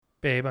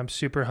Babe, I'm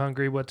super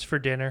hungry. What's for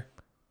dinner?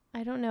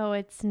 I don't know.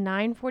 It's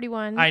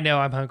 9:41. I know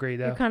I'm hungry,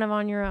 though. You're kind of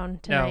on your own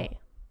tonight. No.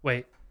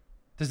 Wait.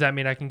 Does that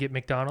mean I can get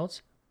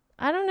McDonald's?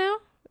 I don't know.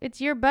 It's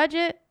your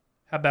budget.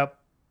 How about...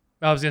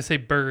 I was going to say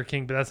Burger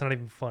King, but that's not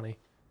even funny.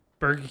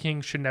 Burger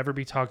King should never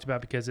be talked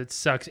about because it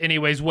sucks.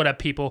 Anyways, what up,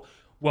 people?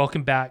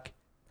 Welcome back.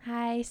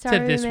 Hi. Sorry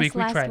we this missed week we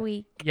last tried.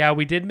 week. Yeah,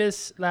 we did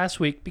miss last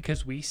week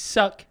because we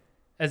suck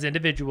as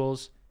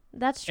individuals.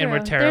 That's true. And we're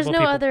terrible There's no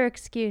people. other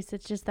excuse.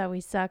 It's just that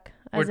we suck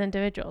as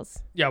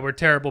individuals. Yeah, we're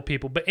terrible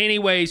people. But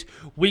anyways,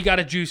 we got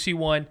a juicy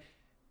one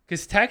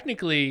because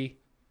technically,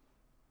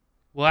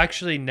 well,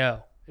 actually,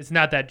 no. It's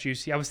not that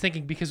juicy. I was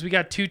thinking because we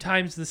got 2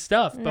 times the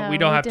stuff, but we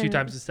don't have 2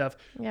 times the stuff.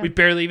 Yeah. We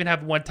barely even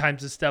have 1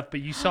 times the stuff.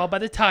 But you saw by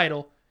the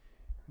title,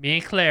 me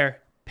and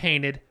Claire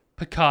painted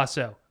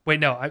Picasso.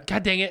 Wait, no.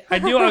 God dang it. I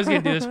knew I was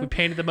going to do this. We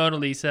painted the Mona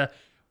Lisa,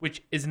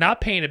 which is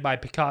not painted by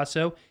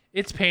Picasso.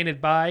 It's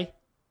painted by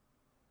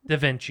Da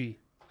Vinci,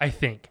 I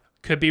think.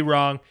 Could be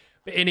wrong.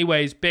 But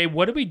anyways, babe,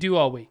 what did we do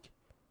all week?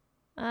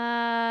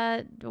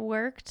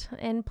 Worked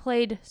and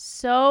played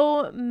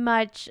so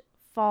much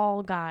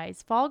Fall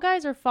Guys. Fall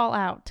Guys or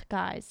Fallout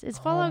Guys? Is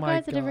Fallout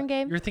Guys a different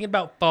game? You're thinking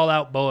about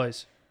Fallout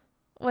Boys.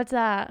 What's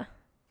that?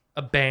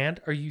 A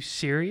band? Are you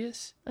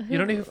serious? You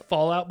don't know who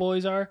Fallout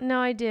Boys are? No,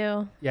 I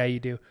do. Yeah,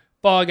 you do.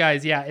 Fall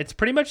Guys, yeah. It's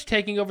pretty much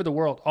taking over the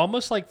world,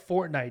 almost like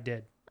Fortnite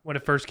did when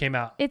it first came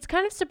out. It's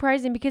kind of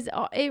surprising because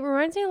it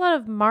reminds me a lot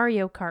of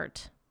Mario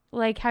Kart.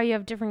 Like how you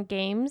have different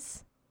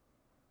games.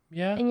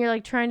 Yeah. And you're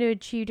like trying to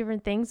achieve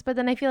different things. But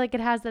then I feel like it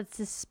has that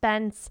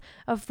suspense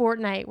of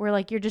Fortnite where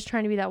like you're just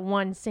trying to be that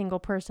one single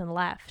person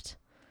left.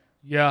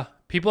 Yeah.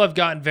 People have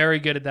gotten very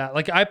good at that.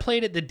 Like I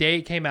played it the day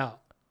it came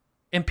out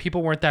and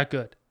people weren't that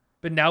good.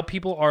 But now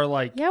people are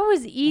like, yeah, it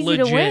was easy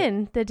legit. to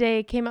win the day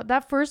it came out.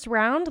 That first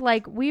round,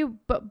 like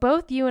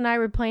both you and I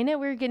were playing it.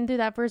 We were getting through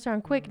that first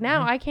round quick.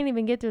 Now I can't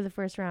even get through the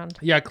first round.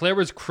 Yeah, Claire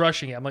was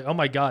crushing it. I'm like, oh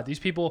my God, these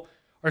people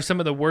are some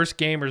of the worst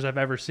gamers I've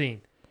ever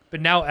seen. But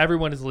now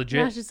everyone is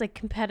legit. Now it's just like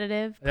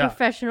competitive. Yeah.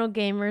 Professional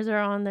gamers are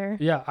on there.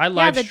 Yeah, I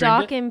live the streamed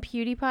Doc it. and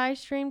PewDiePie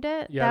streamed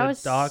it. Yeah, that the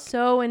was Doc.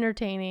 so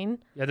entertaining.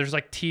 Yeah, there's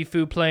like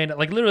Tfue playing it.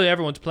 Like literally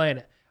everyone's playing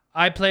it.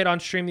 I played on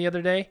stream the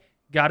other day,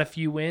 got a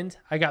few wins.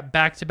 I got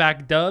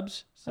back-to-back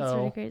dubs. So That's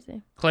really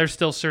crazy. Claire's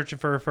still searching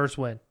for her first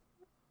win.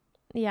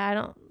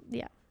 Yeah,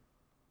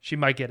 She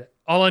might get it.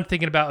 All I'm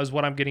thinking about is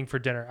what I'm getting for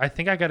dinner. I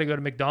think I got to go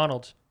to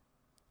McDonald's.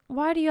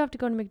 Why do you have to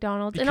go to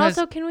McDonald's? And Because-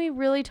 also, can we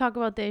really talk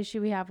about the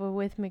issue we have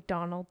with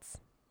McDonald's?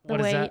 The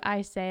What is way that?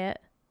 I say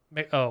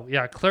it. Oh,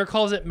 yeah. Claire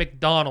calls it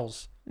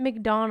McDonald's.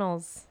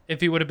 McDonald's.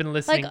 If you would have been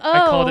listening, Like,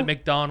 I called oh. it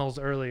McDonald's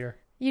earlier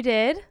You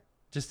did?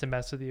 just to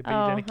mess with you, but you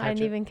Oh, didn't catch I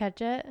didn't it. even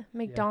catch it.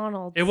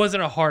 McDonald's. It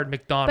wasn't a hard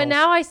McDonald's. But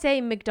now I say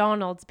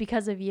McDonald's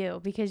because of you,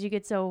 because you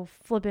get so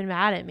flippin'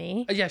 mad at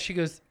me. Yeah, she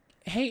goes,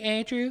 hey,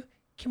 Andrew,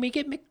 can we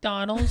get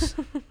McDonald's?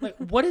 Like,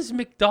 what is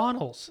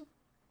McDonald's?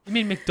 You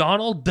mean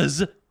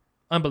McDonald's?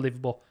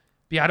 Unbelievable.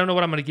 But yeah, I don't know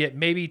what I'm going to get.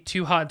 Maybe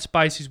 2 hot and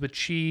spices with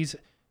cheese,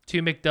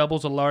 2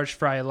 McDoubles, a large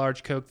fry, a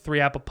large Coke, 3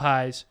 apple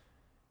pies,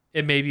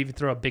 and maybe even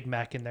throw a Big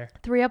Mac in there.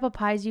 3 apple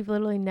pies, you've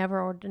literally never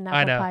ordered an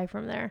I apple know. pie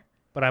from there.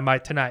 But I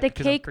might tonight The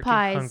because cake I'm freaking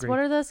pies, hungry. what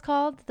are those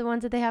called? The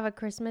ones that they have at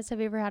Christmas? Have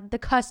you ever had the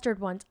custard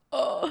ones?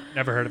 Oh,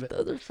 Never heard of it.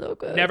 those are so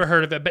good. Never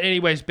heard of it. But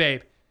anyways,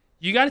 babe,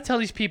 you got to tell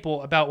these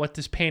people about what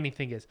this painting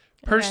thing is.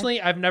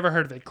 Personally, I've never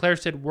heard of it. Claire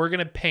said, we're going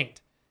to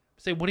paint.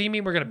 I say, what do you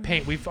mean we're going to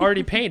paint? We've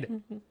already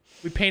painted.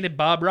 We painted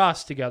Bob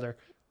Ross together.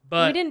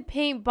 But we didn't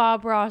paint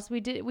Bob Ross.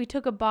 We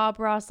took a Bob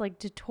Ross like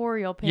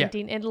tutorial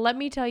painting, and let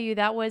me tell you,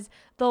 that was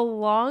the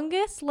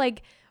longest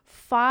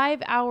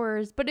 5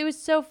 hours. But it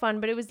was so fun.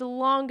 But it was the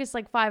longest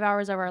 5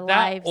 hours of our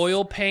lives. that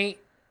oil paint,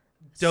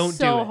 don't do it.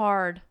 So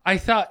hard. I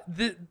thought,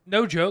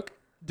 no joke.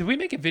 Did we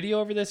make a video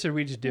over this or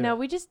we just do it? No,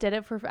 we just did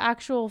it for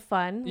actual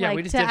fun. Yeah,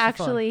 we just to did it for fun.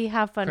 actually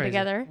have fun Crazy.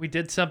 together. We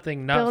did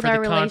something not Build for the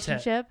our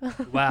content.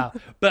 relationship. Wow.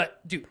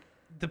 But dude,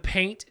 the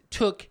paint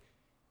took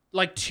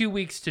 2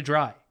 weeks to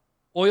dry.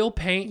 Oil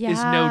paint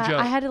is no joke.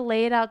 I had to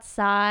lay it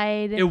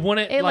outside. It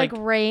wouldn't It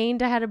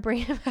rained. I had to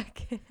bring it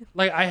back in.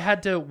 I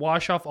had to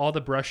wash off all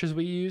the brushes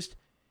we used,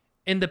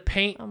 and the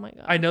paint. Oh my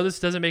god. I know this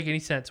doesn't make any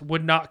sense.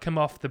 Would not come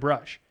off the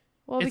brush.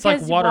 Well, It's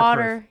because like waterproof.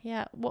 water.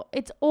 Yeah. Well,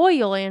 it's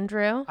oil,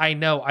 Andrew. I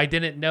know. I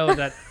didn't know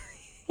that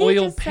You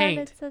oil just said paint.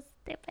 it's so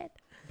stupid.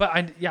 But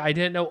I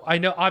didn't know. I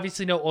know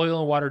obviously no oil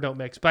and water don't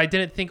mix, but I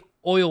didn't think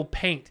oil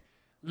paint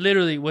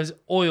literally was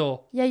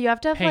oil. Yeah, you have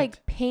to have Paint.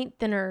 paint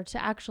thinner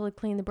to actually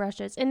clean the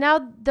brushes. And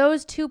now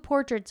those 2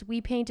 portraits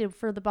we painted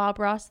for the Bob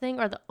Ross thing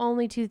are the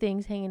only 2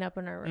 things hanging up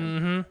in our room.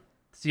 Mm-hmm.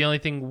 It's the only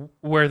thing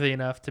worthy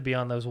enough to be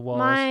on those walls.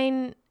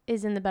 Mine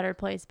is in the better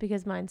place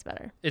because mine's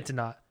better. It's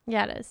not.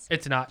 Yeah, it is.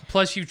 It's not.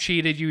 Plus, you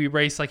cheated. You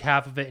erased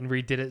half of it and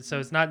redid it, so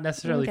it's not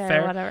necessarily Okay,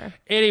 fair. whatever.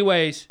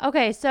 Anyways,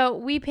 Okay, so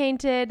we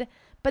painted,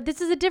 but this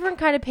is a different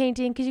kind of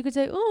painting because you could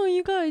say, "Oh,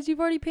 you guys, you've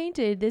already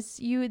painted this.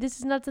 This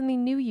is not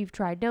something new you've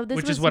tried." No, this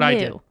which was is what new. I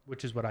did.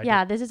 Which is what I did.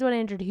 Yeah, this is what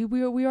Andrew did.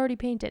 We already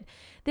painted.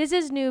 This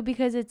is new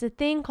because it's a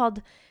thing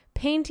called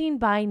painting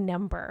by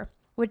number,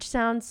 which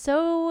sounds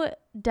so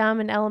dumb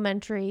and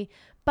elementary,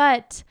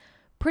 but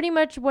pretty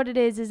much what it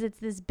is it's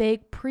this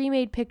big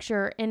pre-made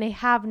picture, and they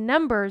have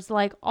numbers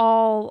like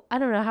all, I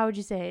don't know, how would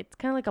you say it? It's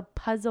kind of like a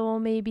puzzle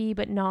maybe,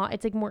 but not.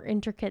 It's like more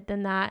intricate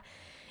than that.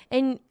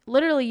 And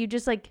literally you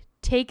just like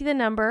take the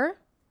number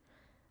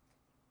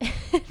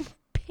and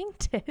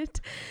paint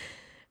it.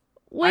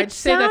 I'd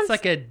say that's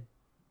like a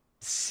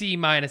C-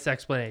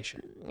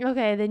 explanation.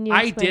 Okay, then you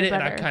I explain did it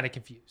and better. I'm kind of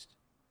confused.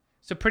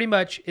 So pretty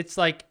much it's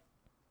like,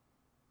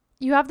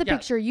 you have the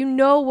picture, you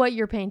know what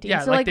you're painting. Yeah,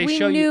 so like like they we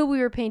show you- knew we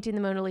were painting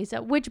the Mona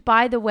Lisa, which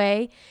by the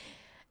way,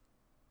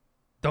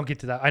 don't get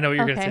to that. I know what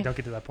you're going to Okay. say. Don't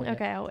get to that point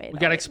okay, yet. I'll wait. We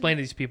got to explain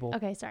to these people.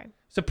 Okay, sorry.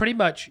 So pretty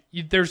much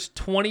there's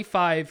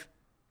 25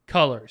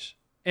 colors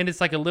and it's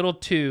like a little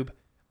tube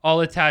all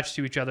attached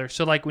to each other.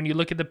 So like when you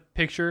look at the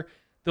picture,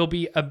 there'll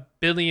be a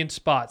billion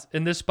spots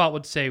and this spot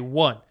would say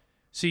 1.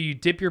 So you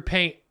dip your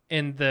paint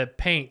in the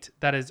paint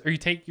that is, or you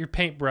take your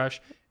paintbrush,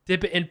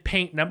 dip it in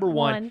paint number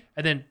 1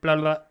 and then blah,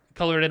 blah,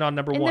 color it in on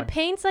number And 1. the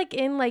paint's like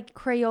in like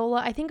Crayola.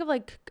 I think of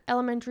like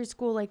elementary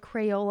school, like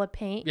Crayola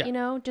paint, Yeah. you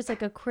know, just like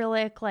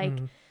acrylic, like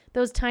Mhm.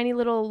 those tiny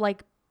little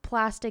like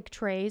plastic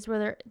trays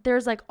where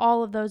there's like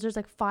all of those. There's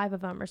like 5 of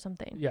them or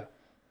something. Yeah.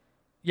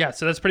 Yeah.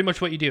 So that's pretty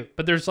much what you do.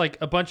 But there's like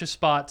a bunch of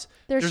spots.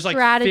 There's like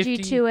strategy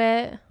 50 to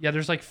it. Yeah.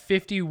 There's like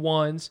 50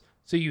 ones.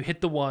 So you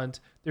hit the ones.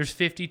 There's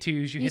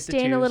 52s. You hit the stay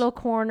twos. in a little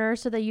corner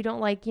so that you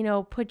don't like, you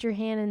know, put your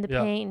hand in the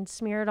Yeah. paint and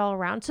smear it all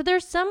around. So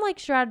there's some like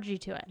strategy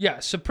to it. Yeah,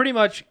 so pretty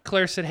much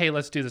Claire said, "Hey,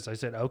 let's do this." I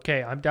said,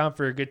 "Okay, I'm down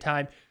for a good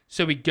time."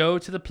 So we go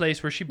to the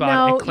place where she bought it,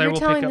 No, and Claire you're will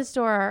telling pick up. the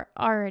store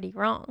already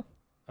wrong.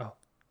 Oh.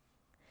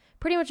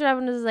 Pretty much what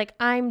happened is like,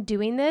 I'm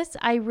doing this.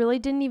 I really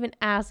didn't even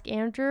ask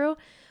Andrew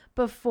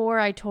before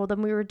I told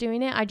him we were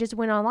doing it. I just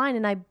went online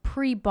and I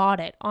pre-bought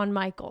it on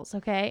Michael's,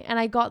 okay? And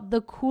I got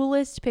the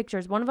coolest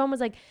pictures. One of them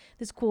was like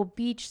this cool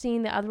beach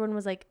scene. The other one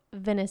was like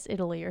Venice,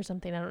 Italy or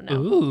something. I don't know.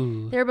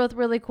 Ooh. They're both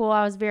really cool.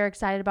 I was very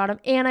excited about them.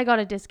 And I got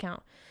a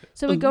discount.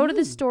 So we go to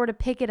the Ooh. store to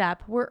pick it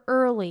up. We're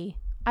early.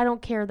 I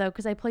don't care though,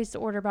 because I placed the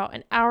order about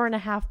an hour and a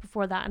half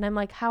before that. And I'm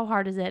like, how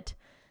hard is it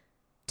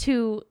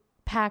to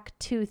pack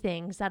 2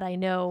 things that I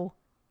know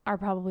are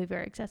probably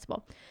very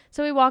accessible?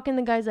 So we walk in,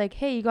 the guy's like,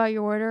 "Hey, you got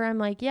your order?" I'm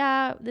like,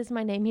 "Yeah, this is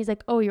my name." He's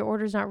like, "Oh, your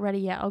order's not ready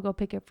yet. I'll go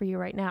pick it for you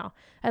right now."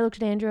 I looked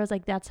at Andrew. I was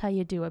like, "That's how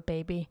you do it,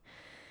 baby."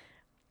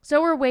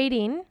 So we're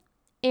waiting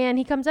and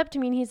he comes up to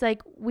me and he's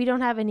like, "We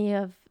don't have any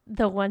of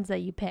the ones that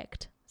you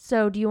picked.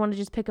 So do you want to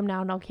just pick them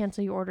now and I'll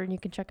cancel your order and you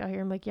can check out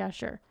here?" I'm like, "Yeah,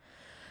 sure."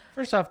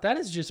 First off, that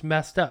is just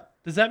messed up.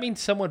 Does that mean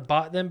someone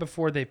bought them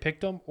before they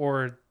picked them,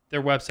 or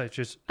their website's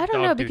just I don't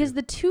dog know, because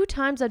doo-doo? the 2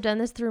 times I've done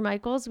this through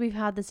Michael's, we've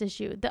had this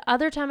issue. The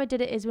other time I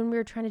did it is when we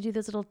were trying to do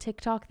those little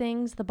TikTok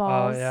things, the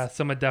balls. Oh yeah,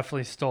 someone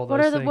definitely stole those What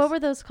are things. what were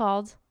those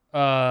called?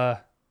 uh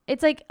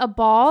It's like a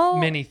ball.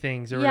 mini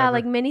things or Yeah, whatever.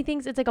 like mini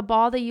things. It's like a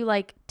ball that you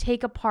like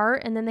take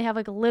apart and then they have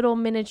like a little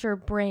miniature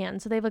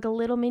brand. So they have like a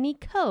little mini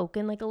Coke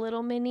and like a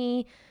little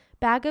mini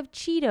bag of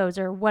Cheetos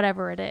or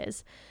whatever it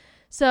is.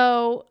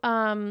 So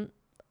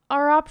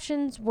our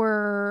options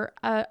were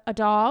a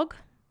dog,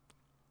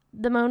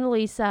 the Mona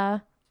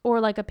Lisa, or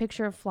like a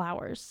picture of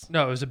flowers.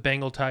 No, it was a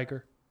Bengal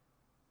tiger.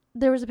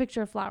 There was a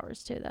picture of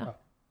flowers too, though. Oh.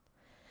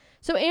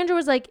 So Andrew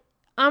was like,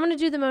 "I'm going to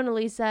do the Mona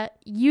Lisa.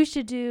 You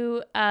should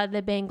do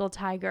the Bengal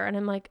tiger." And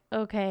I'm like,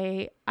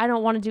 "Okay, I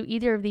don't want to do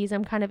either of these.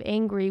 I'm kind of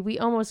angry. We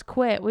almost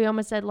quit. We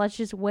almost said, let's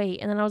just wait."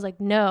 And then I was like,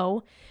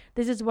 "No,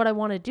 this is what I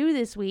want to do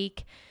this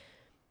week."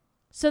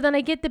 So then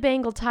I get the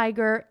Bengal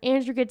tiger.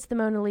 Andrew gets the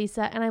Mona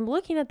Lisa. And I'm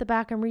looking at the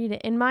back. I'm reading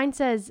it. And mine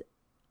says,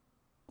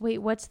 wait,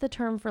 what's the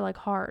term for like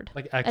hard?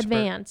 Like expert.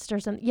 Advanced or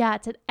something. Yeah,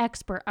 it's an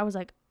expert. I was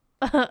like,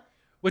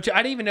 Which I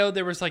didn't even know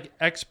there was like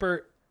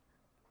expert.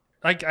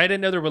 Like I didn't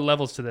know there were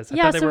levels to this. I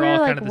yeah, thought they so were we all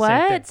were kind like, of the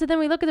same thing. what? So then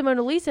we look at the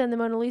Mona Lisa, and the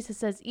Mona Lisa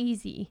says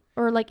easy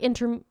or like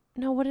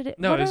No, what did it?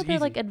 No, what it was are their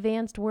like easy.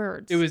 advanced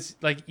words? It was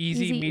like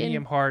easy, Easy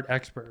medium, hard,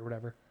 expert, or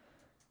whatever.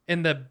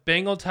 And the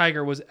Bengal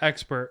tiger was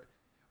expert,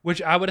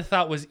 which I would have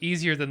thought was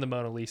easier than the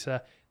Mona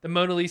Lisa. The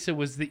Mona Lisa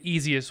was the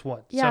easiest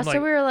one. Yeah, I'm so we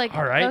were like,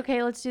 all right.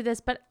 okay, let's do this.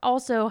 But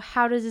also,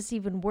 how does this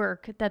even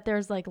work? That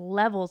there's like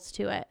levels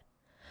to it.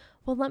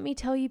 Well, let me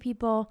tell you,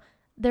 people,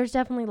 there's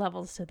definitely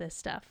levels to this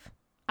stuff.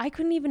 I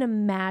couldn't even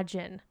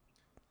imagine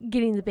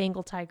getting the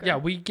Bengal tiger. Yeah,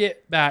 we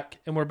get back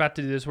and we're about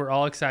to do this. We're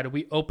all excited.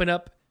 We open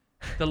up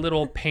the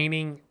little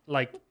painting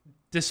like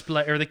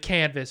display or the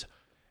canvas.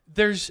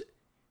 There's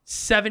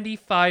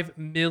 75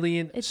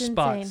 million It's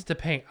spots insane. to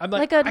paint. I'm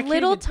like like, a I can't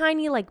little even-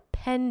 tiny like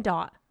pen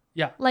dot.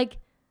 Yeah. Like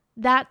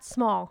that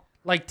small.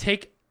 Like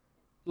take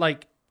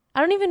like I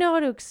don't even know how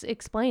to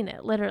explain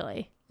it,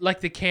 literally. like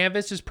the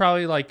canvas is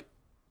probably like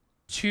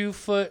 2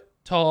 foot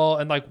tall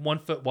and like 1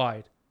 foot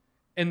wide.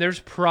 And there's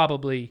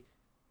probably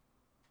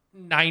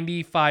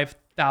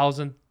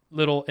 95,000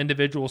 little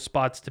individual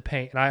spots to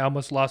paint. And I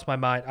almost lost my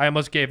mind. I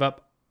almost gave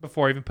up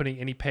before even putting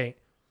any paint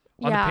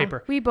on Yeah, the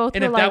paper. we both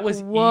And were if like, that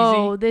was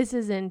whoa, easy- this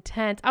is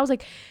intense. I was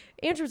like,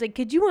 Andrew was like,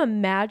 could you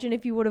imagine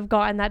if you would have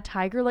gotten that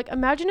tiger? Like,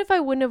 imagine if I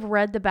wouldn't have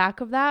read the back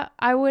of that.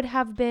 I would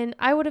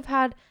have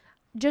had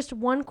just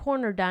one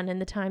corner done in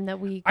the time that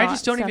we got I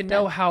just don't even stuff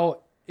know done.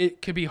 how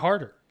it could be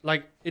harder.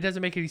 Like, it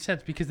doesn't make any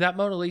sense because that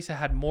Mona Lisa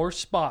had more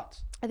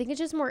spots. I think it's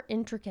just more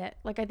intricate.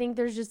 Like, I think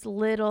there's just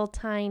little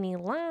tiny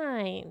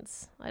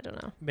lines. I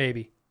don't know.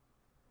 Maybe.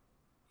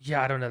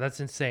 Yeah, I don't know.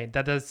 That's insane.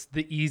 That's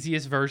the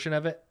easiest version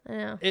of it. I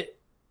know.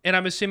 And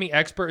I'm assuming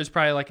expert is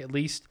probably like at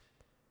least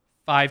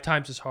 5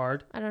 times as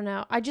hard. I don't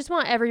know. I just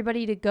want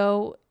everybody to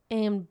go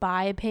and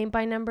buy a paint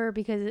by number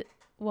because,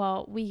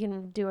 well, we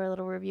can do our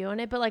little review on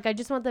it. But, like, I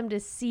just want them to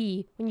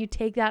see when you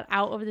take that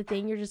out of the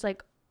thing, you're just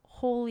like,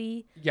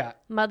 holy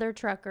mother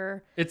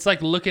trucker. It's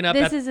like looking up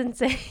this is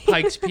insane.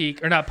 Pikes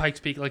Peak, or not Pikes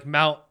Peak, like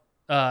Mount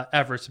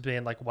Everest,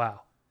 being like,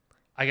 wow,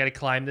 I got to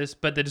climb this.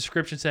 But the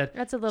description said,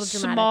 that's a little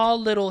dramatic. Small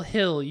little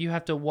hill you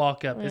have to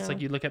walk up. Yeah. It's like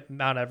you look at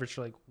Mount Everest,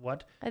 you're like,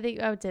 what? I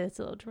would say it's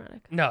a little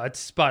dramatic. No, it's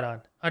spot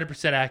on.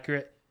 100%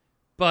 accurate.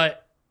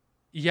 But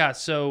yeah,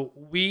 so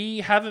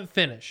we haven't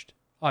finished,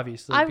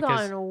 obviously. I've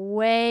gone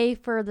way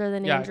further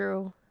than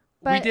Andrew.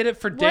 But we did it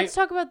for day. Let's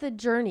talk about the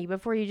journey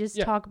before you just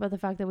talk about the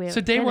fact that we haven't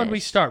So day finished. 1 we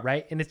start,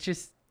 right? And it's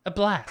just a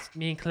blast.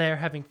 Me and Claire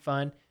having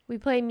fun. We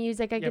play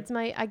music. I get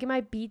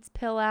my Beats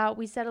pill out.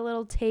 We set a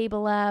little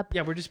table up.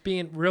 Yeah, we're just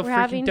being real we're freaking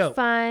having dope.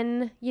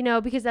 fun,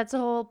 because that's the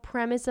whole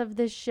premise of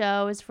this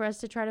show is for us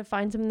to try to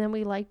find something that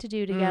we like to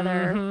do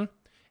together. Mm-hmm.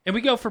 And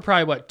we go for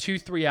probably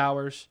 2-3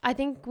 hours. I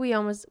think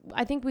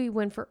we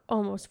went for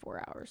almost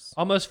 4 hours.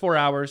 Almost 4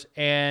 hours,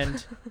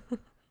 and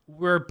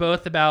we're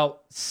both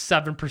about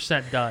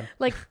 7% done.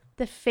 Like,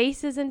 the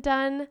face isn't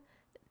done.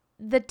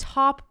 The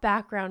top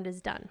background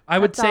is done. I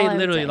would say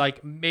literally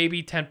like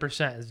maybe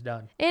 10% is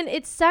done. And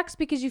it sucks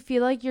because you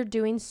feel like you're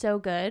doing so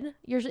good.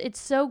 It's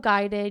so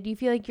guided. You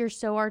feel like you're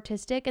so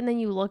artistic. And then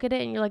you look at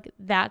it and you're like,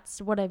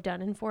 that's what I've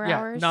done in 4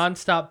 hours.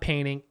 Nonstop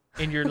painting.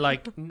 And you're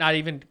like not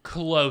even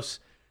close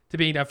to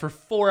being done for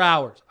 4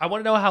 hours. I want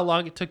to know how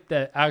long it took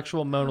the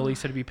actual Mona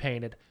Lisa to be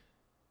painted.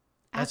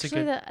 That's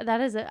actually,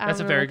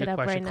 that's a very good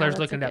question. Claire's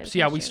looking it up. So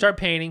yeah, we start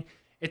painting.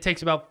 It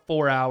takes about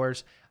 4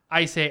 hours.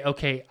 I say,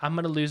 okay, I'm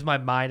going to lose my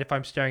mind if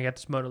I'm staring at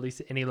this Mona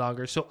Lisa any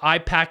longer. So I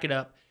pack it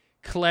up.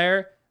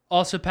 Claire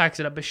also packs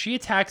it up, but she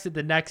attacks it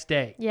the next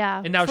day.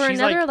 Yeah. And now for she's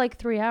another like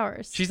 3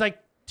 hours. She's like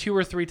 2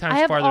 or 3 times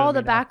farther. farther I have all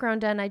than the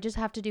background done. I just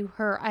have to do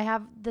her. I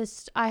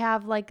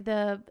have like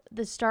the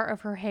start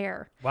of her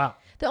hair. Wow.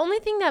 The only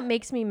thing that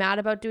makes me mad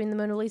about doing the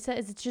Mona Lisa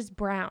is it's just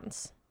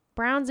browns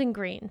and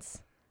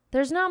greens.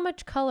 There's not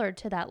much color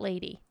to that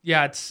lady.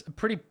 Yeah, it's a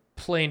pretty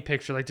plain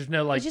picture. Like there's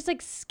no like. It's just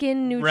like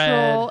skin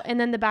neutral, red. And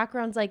then the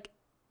background's like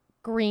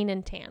green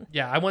and tan.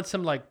 Yeah, I want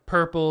some like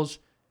purples,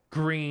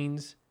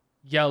 greens,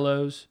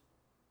 yellows,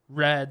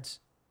 reds,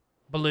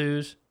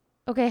 blues.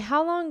 Okay,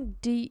 how long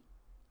do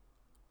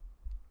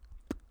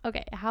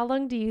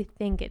you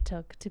think it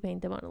took to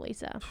paint the Mona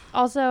Lisa?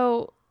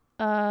 Also,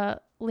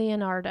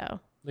 Leonardo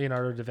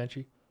da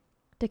Vinci.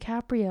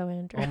 DiCaprio,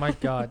 Andrew. Oh my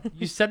God.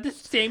 You said the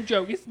same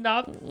joke. It's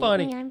not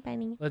funny. Yeah, I'm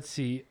funny. Let's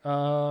see.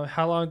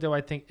 How long do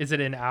I think? Is it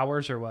in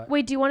hours or what?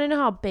 Wait, do you want to know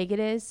how big it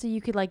is so you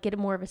could like get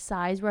more of a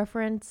size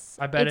reference?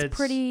 I bet it's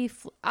pretty.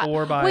 4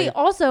 by. Wait,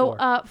 also,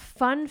 4.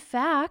 Fun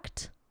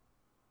fact.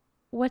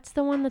 What's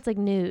the one that's like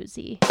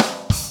newsy?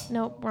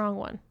 Nope, wrong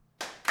one.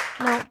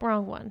 Nope,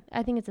 wrong one.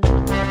 I think it's this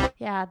one.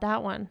 Yeah,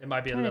 that one. It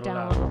might be Turn a it little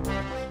down loud. a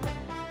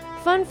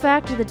little. Fun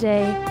fact of the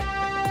day.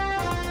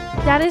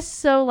 That is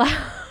so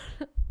loud.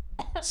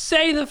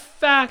 Say the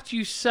fact,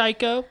 you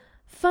psycho.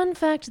 Fun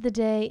fact of the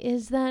day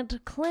is that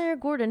Claire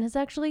Gordon has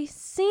actually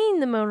seen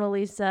the Mona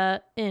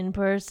Lisa in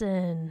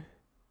person.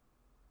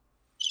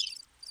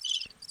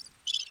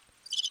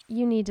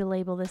 You need to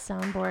label this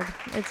soundboard.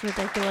 It's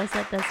ridiculous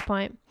at this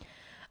point.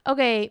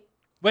 Okay.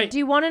 Wait. Do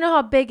you want to know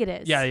how big it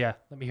is? Yeah.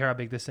 Let me hear how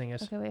big this thing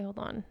is. Okay, wait, hold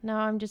on. Now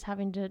I'm just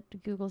having to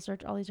Google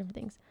search all these different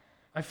things.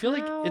 I feel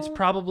like it's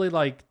probably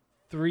like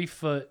 3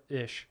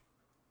 foot-ish.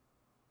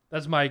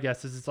 That's my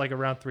guess. Is it's like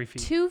around 3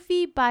 feet. 2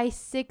 feet by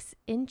 6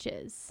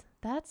 inches.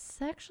 That's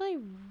actually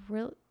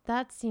real.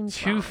 That seems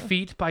 2 wrong.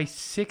 feet by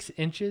 6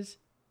 inches?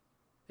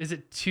 Is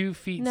it 2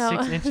 feet No,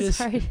 6 inches?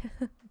 sorry.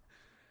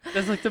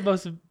 That's like the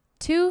most.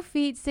 2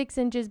 feet 6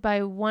 inches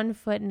by 1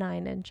 foot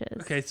 9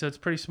 inches. Okay, so it's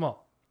pretty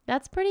small.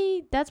 That's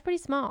pretty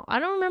small. I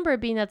don't remember it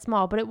being that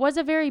small, but it was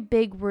a very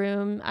big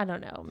room. I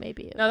don't know,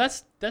 maybe. No,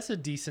 that's a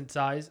decent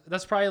size.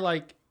 That's probably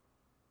like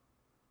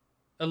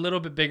a little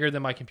bit bigger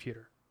than my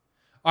computer.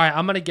 All right,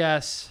 I'm gonna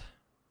guess.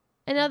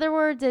 In other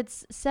words,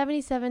 it's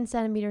 77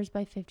 centimeters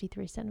by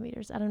 53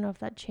 centimeters. I don't know if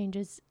that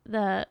changes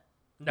the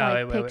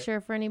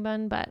picture for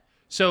anyone, but.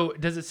 So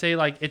does it say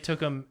like it took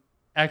them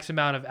X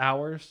amount of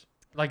hours?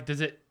 Like,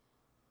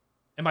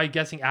 am I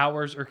guessing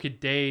hours or could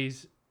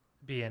days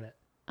be in it?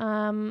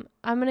 I'm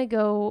gonna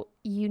go.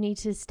 You need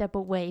to step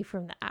away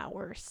from the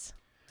hours.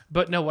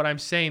 But no, what I'm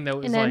saying though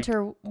is and like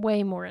enter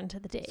way more into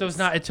the days. So it's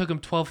not. It took them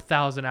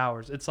 12,000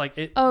 hours. It's like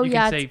it. Oh you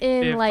yeah, can say it's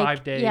in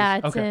 5 days.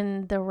 Yeah, it's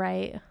in the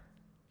right.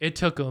 It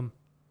took them.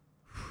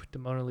 The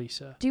Mona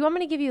Lisa. Do you want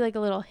me to give you like a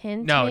little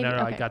hint? No. Okay.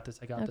 I got this.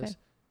 This.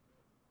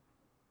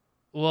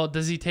 Well,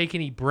 does he take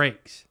any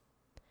breaks?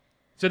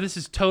 So this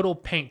is total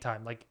paint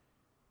time. Like.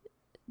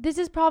 This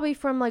is probably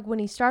from like when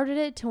he started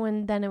it to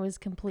when then it was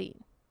complete.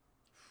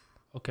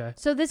 Okay.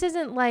 So this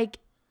isn't like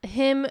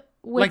him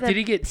with Like, did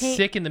he get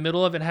sick in the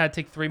middle of it and had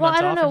to take 3 Well, months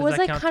I don't off? know. It And was does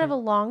that like count kind of a to-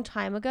 long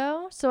time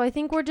ago. So I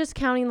think we're just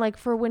counting like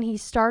for when he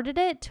started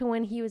it to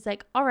when he was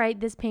like, all right,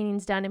 this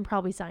painting's done, and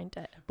probably signed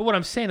it. But what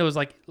I'm saying though is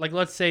like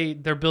let's say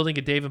they're building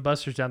a Dave and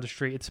Buster's down the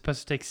street. It's supposed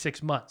to take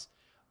 6 months.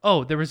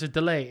 Oh, there was a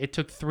delay. It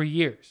took 3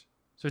 years.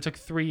 So it took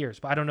 3 years.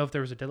 But I don't know if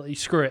there was a delay.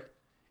 Screw it.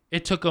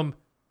 It took them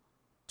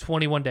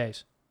 21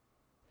 days.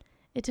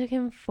 It took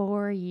him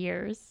 4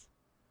 years.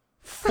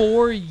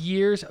 4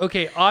 years.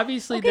 Okay,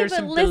 obviously Okay, there's but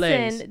some listen,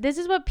 delays. this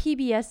is what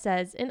PBS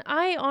says. And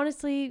I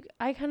honestly,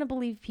 I kind of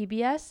believe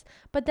PBS.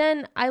 But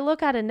then I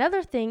look at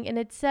another thing and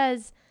it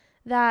says,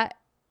 how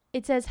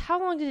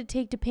long did it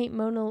take to paint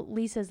Mona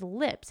Lisa's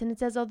lips? And it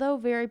says, although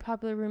very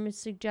popular rumors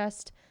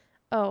suggest,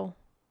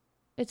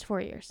 it's 4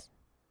 years.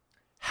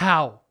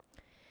 How?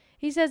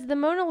 He says the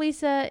Mona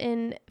Lisa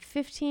in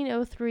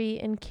 1503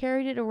 and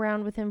carried it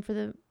around with him for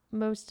the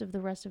most of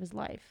the rest of his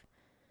life.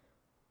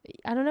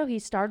 I don't know. He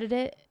started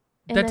it.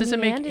 And That then doesn't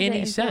he make ended any it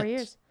in 4 sense.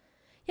 years.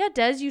 Yeah, it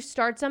does. You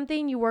start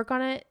something, you work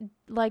on it,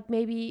 like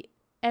maybe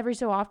every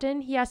so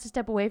often. He has to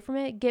step away from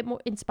it, get more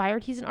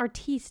inspired. He's an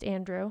artiste,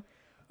 Andrew.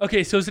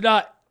 Okay, so it's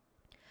not.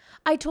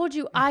 I told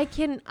you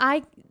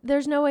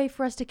there's no way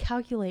for us to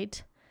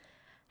calculate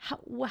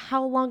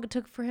how long it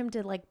took for him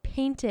to like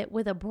paint it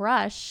with a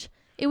brush.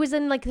 It was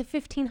in like the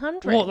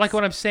 1500s. Well, like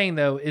what I'm saying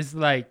though is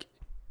like,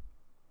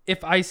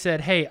 if I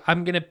said, "Hey,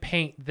 I'm gonna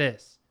paint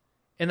this,"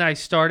 and then I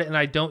start it and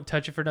I don't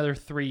touch it for another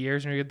 3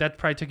 years, and that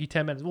probably took you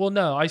 10 minutes. Well,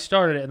 no, I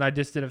started it and I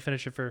just didn't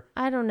finish it for.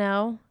 I don't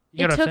know. You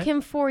know It what I'm took saying?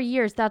 him 4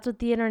 years. That's what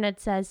the internet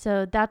says.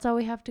 So that's all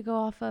we have to go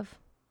off of.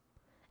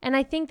 And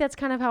I think that's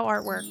kind of how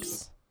art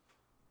works.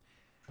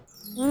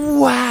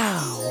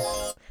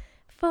 Wow.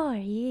 4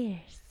 years.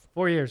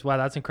 4 years. Wow,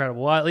 that's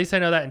incredible. Well, at least I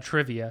know that in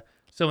trivia.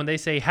 So when they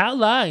say, "How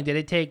long did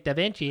it take Da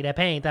Vinci to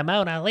paint the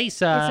Mona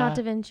Lisa?" It's not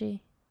Da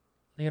Vinci.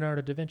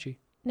 Leonardo da Vinci.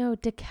 No,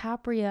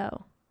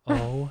 DiCaprio.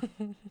 Oh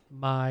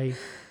my.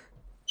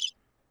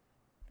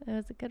 That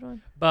was a good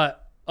one.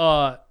 But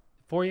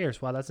 4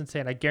 years. Wow, that's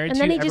insane. I guarantee And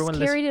then he you everyone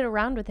just carried it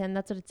around with him.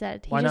 That's what it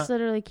said. He Why just not?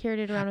 literally carried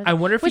it around with I him.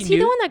 wonder if Was he he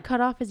knew the one that cut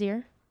off his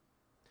ear?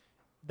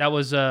 that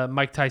was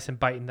Mike Tyson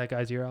biting that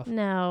guy's ear off.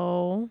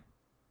 No.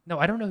 No,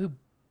 I don't know who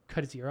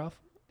cut his ear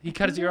off. He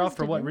cut his ear off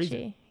for what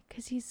reason?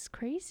 Because he's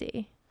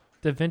crazy.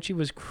 Da Vinci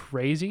was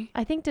crazy.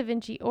 I think Da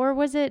Vinci. Or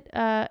was it,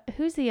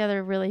 who's the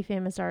other really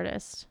famous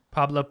artist?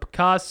 Pablo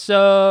Picasso.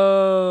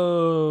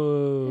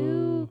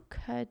 Who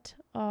cut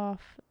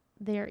off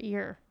their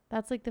ear?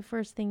 That's like the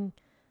first thing.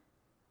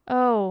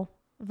 Oh,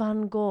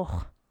 Van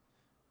Gogh.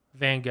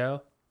 Van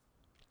Gogh.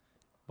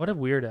 What a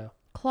weirdo.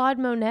 Claude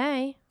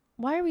Monet.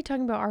 Why are we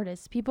talking about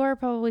artists? People are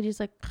probably just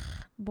like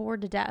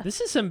bored to death.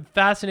 This is some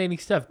fascinating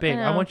stuff, babe.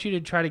 I know. want you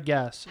to try to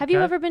guess. Have you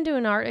okay? ever been to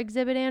an art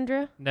exhibit,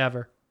 Andrew?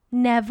 Never.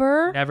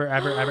 Never? Never,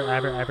 ever, ever,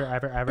 ever, ever,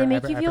 ever, ever, They make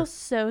ever, you feel ever.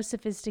 so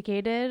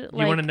sophisticated.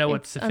 You want to know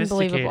what's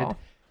sophisticated? Unbelievable.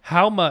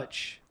 How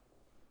much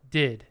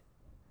did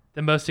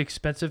the most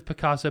expensive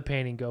Picasso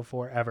painting go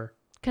for ever?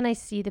 Can I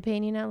see the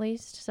painting at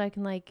least so I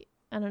can like,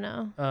 I don't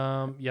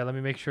know. Yeah, let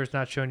me make sure it's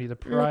not showing you the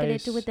price. Look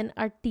at it with an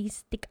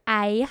artistic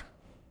eye.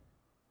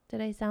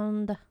 Did I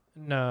sound?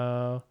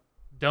 No.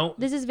 Don't.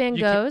 This is Van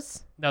You can't-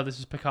 Gogh's. No, this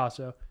is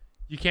Picasso.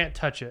 You can't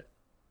touch it.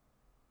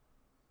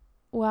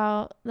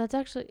 Wow, that's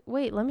actually.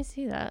 Wait, let me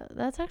see that.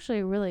 That's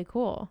actually really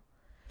cool.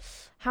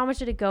 How much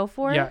did it go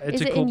for? Yeah, it's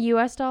is a it cool- in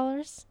U.S.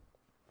 dollars?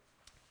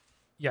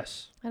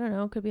 Yes. I don't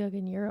know. It could be like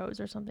in euros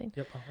or something.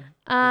 Yep.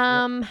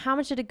 How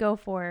much did it go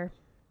for?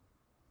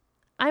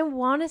 I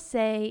want to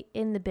say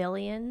in the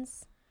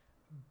billions.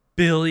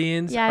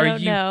 Billions? Yeah, I Are don't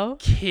you know.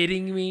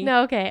 kidding me?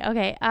 No, okay.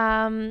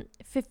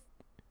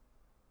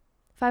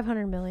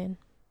 500 million.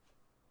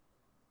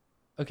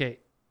 Okay,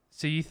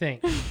 so you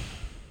think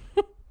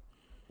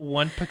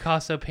one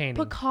Picasso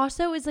painting?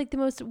 Picasso is like the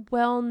most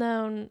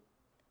well-known,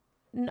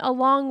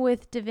 along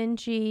with Da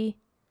Vinci.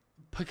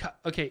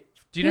 Okay,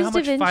 do you know how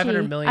Who's Da much Vinci?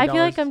 $500 million? I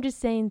feel like I'm just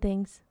saying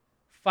things.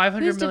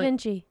 500 Who's Da million.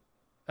 Vinci?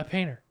 A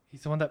painter.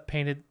 He's the one that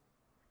painted.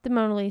 The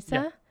Mona Lisa.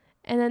 Yeah.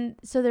 And then,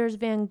 so there's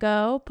Van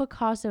Gogh,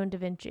 Picasso, and Da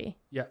Vinci.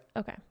 Yeah.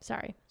 Okay,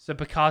 sorry. So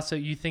Picasso,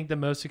 you think the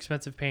most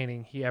expensive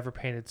painting he ever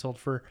painted sold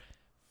for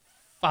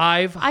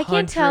 500? I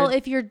can tell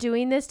if you're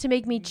doing this to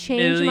make me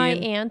change my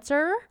million.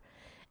 answer,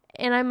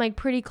 and I'm like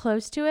pretty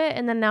close to it,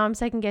 and then now I'm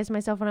second guessing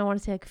myself when I want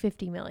to say like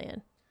 50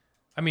 million.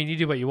 I mean, you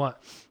do what you want.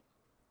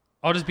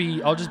 I'll just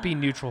be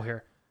neutral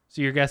here.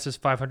 So your guess is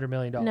 $500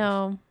 million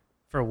No,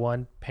 for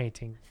one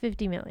painting.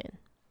 50 million.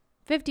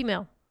 50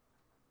 mil.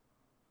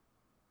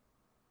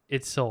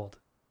 It sold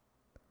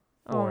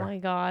Oh for my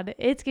god.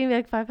 It's going to be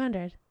like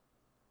 500.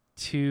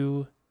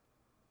 $2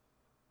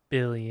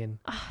 billion.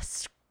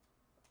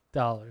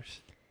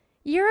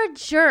 You're a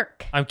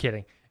jerk. I'm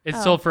kidding. It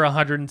Oh. sold for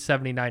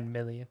 179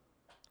 million.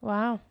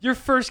 Wow. Your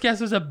first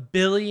guess was $1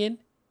 billion?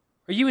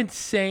 Are you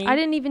insane? I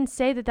didn't even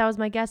say that was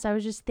my guess. I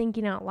was just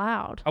thinking out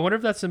loud. I wonder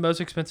if that's the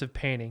most expensive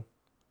painting.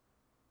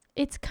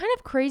 It's kind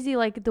of crazy,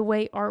 like the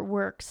way art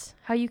works,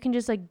 how you can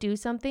just like do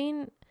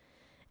something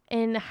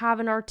and have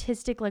an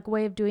artistic like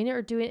way of doing it,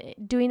 or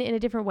doing it in a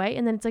different way,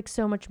 and then it's like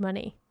so much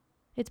money.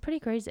 It's pretty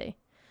crazy.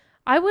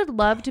 I would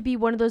love to be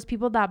one of those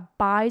people that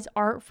buys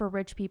art for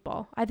rich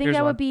people. I think Here's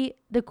that one. would be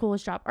the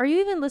coolest job. Are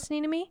you even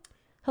listening to me?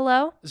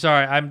 Hello?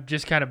 Sorry, I'm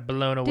just kind of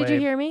blown away. Did you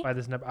hear me? By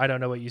this number? I don't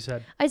know what you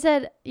said. I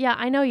said, yeah,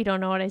 I know you don't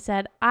know what I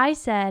said. I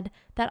said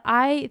that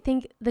I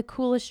think the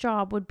coolest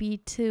job would be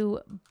to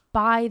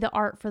buy the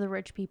art for the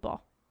rich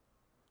people.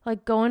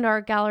 Like go into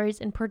art galleries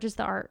and purchase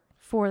the art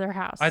for their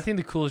house. I think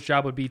the coolest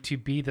job would be to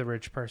be the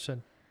rich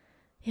person.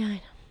 Yeah, I know.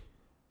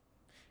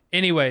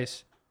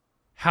 Anyways,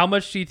 how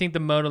much do you think the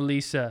Mona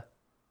Lisa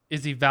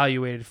is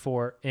evaluated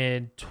for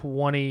in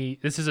 20?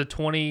 This is a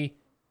 20.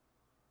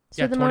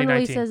 So Yeah, the Mona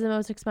 2019. Lisa is the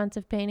most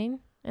expensive painting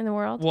in the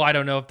world? Well, I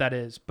don't know if that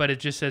is, but it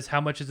just says how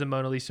much is the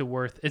Mona Lisa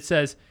worth. It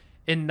says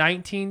in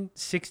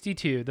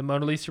 1962, the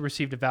Mona Lisa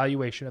received a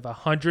valuation of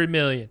 100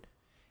 million.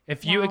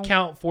 If you Wow.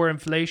 account for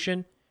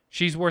inflation,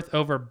 she's worth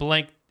over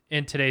blank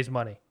in today's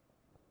money.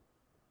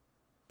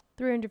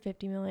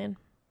 350 million.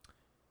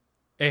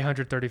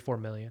 834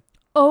 million.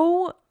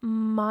 Oh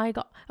my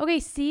God. Okay,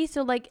 see,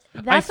 so like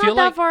that's feel not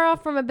that like- far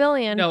off from a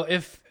billion. No,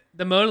 if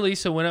the Mona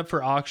Lisa went up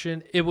for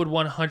auction, it would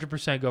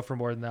 100% go for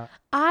more than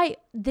that.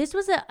 This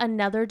was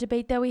another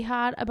debate that we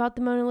had about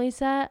the Mona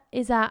Lisa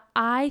is that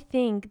I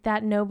think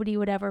that nobody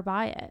would ever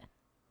buy it.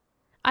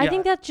 I Yeah.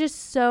 think that's just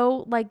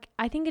so like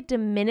I think it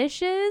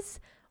diminishes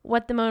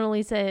what the Mona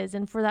Lisa is,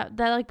 and for that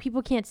like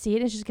people can't see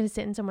it, it's just gonna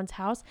sit in someone's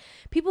house.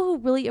 People who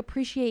really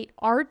appreciate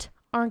art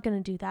aren't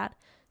gonna do that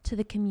to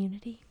the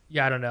community.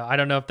 Yeah, I don't know. I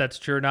don't know if that's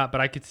true or not,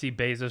 but I could see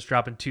Bezos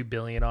dropping $2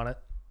 billion on it.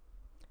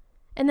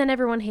 And then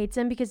everyone hates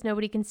him because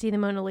nobody can see the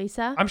Mona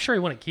Lisa. I'm sure he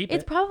wouldn't keep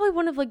It's it. probably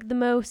one of like the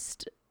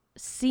most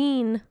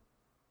seen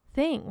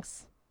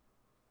things.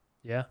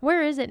 Yeah,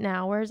 Where is it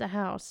now? Where is it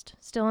housed?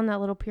 Still in that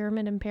little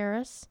pyramid in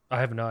Paris? I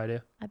have no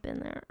idea. I've been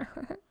there.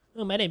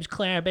 Oh, my name's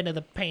Claire. I've been to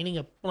the painting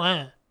of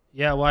blah.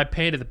 Yeah, well, I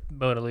painted the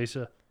Mona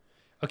Lisa.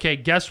 Okay,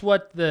 guess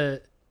what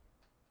the...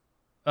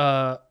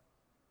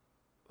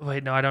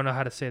 Wait, no, I don't know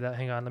how to say that.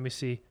 Hang on, let me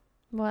see.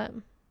 What?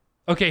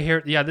 Okay,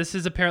 here. Yeah, this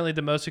is apparently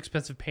the most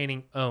expensive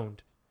painting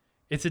owned.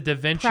 It's a Da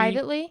Vinci.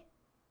 Privately?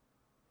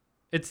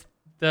 It's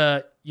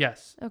the...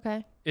 Yes.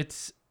 Okay.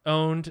 It's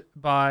owned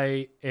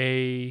by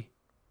a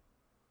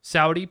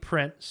Saudi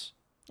prince.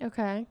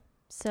 Okay.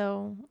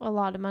 So a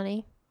lot of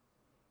money.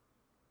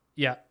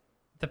 Yeah.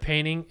 The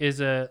painting is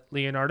a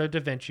Leonardo da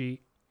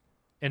Vinci,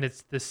 and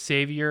it's the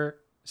savior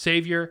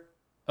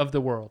of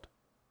the world.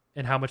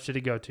 And how much did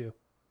it go to?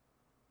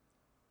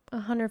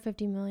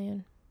 150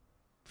 million.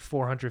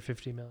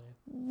 450 million.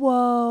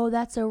 Whoa,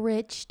 that's a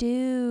rich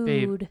dude.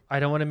 Babe, I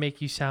don't want to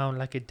make you sound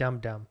like a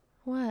dum-dum,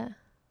 What?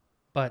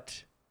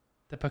 but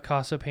the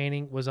Picasso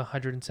painting was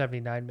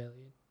 179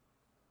 million.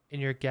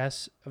 And your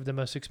guess of the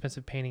most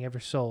expensive painting ever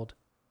sold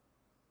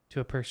to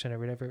a person or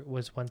whatever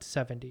was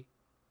 170.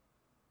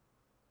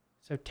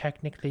 So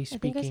technically I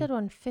speaking, think I said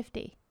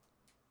 150.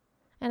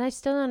 And I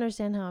still don't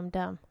understand how I'm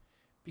dumb.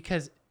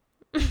 because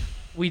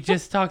we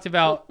just talked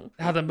about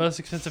how the most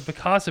expensive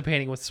Picasso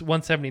painting was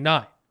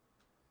 179.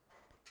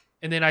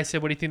 And then I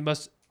said, what do you think the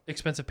most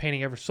expensive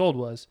painting ever sold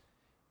was?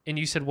 And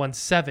you said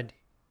 170.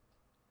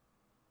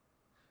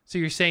 So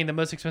you're saying the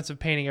most expensive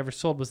painting ever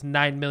sold was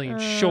 9 million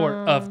short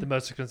of the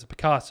most expensive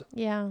Picasso.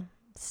 Yeah.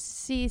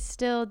 See,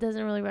 still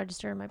doesn't really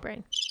register in my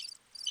brain.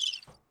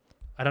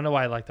 I don't know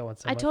why I like that one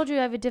so I much. told you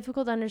I have a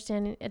difficult time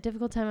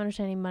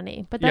understanding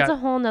money, but that's Yeah. a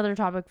whole nother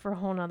topic for a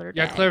whole nother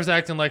day. Yeah, Claire's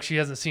acting like she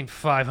hasn't seen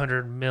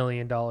 $500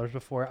 million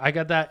before. I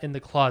got that in the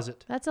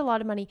closet. That's a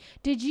lot of money.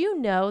 Did you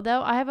know,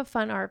 though, I have a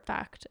fun art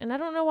fact, and I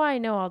don't know why I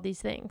know all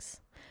these things,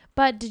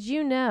 but did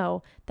you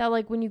know that,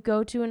 like, when you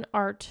go to an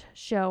art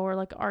show or,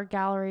 like, art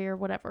gallery or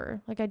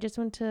whatever, like, I just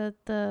went to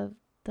the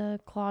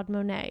Claude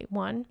Monet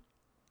one,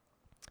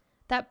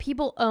 that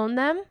people own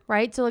them,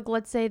 right? So, like,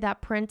 let's say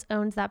that Prince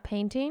owns that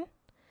painting.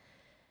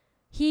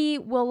 He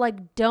will,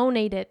 like,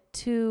 donate it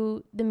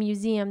to the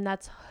museum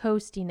that's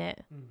hosting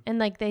it, and,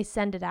 like, they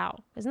send it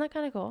out. Isn't that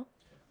kind of cool?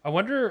 I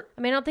wonder,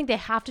 I mean, I don't think they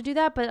have to do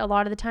that, but a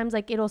lot of the times,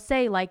 like, it'll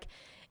say, like,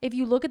 if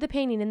you look at the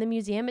painting in the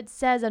museum, it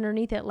says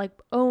underneath it, like,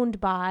 owned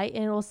by,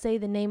 and it'll say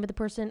the name of the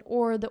person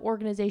or the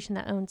organization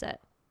that owns it.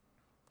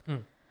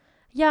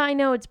 Yeah, I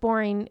know it's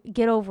boring.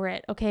 Get over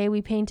it. Okay,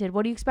 we painted.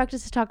 What do you expect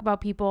us to talk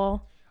about,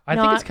 people? I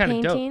think it's Not kind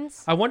of dope.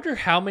 paintings? I wonder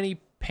how many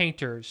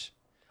painters,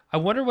 I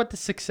wonder what the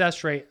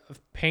success rate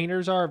of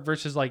painters are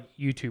versus like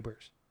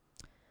YouTubers.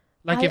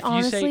 Like I if you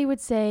honestly say,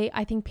 would say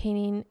I think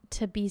painting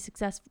to be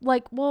successful,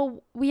 like,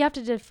 well, we have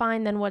to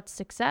define then what's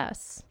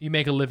success. you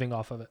make a living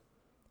off of it.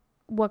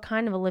 What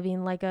kind of a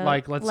living? Like a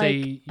Like, let's say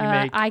you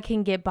make- I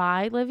can get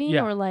by living,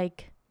 Yeah. or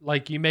like,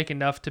 Like you make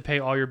enough to pay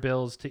all your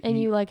bills to and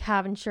eat. you like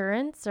have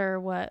insurance or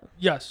what?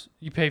 Yes,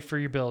 you pay for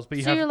your bills, but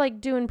you So have you're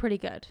like doing pretty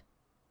good,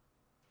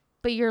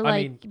 but you're I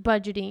like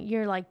budgeting.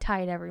 You're like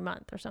tight every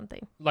month or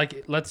something.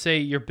 like let's say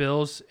your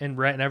bills and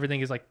rent and everything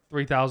is like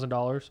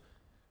 $3,000.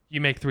 You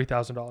make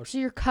 $3,000. So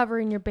you're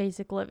covering your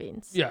basic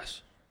livings.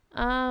 Yes.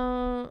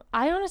 I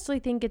honestly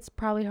think it's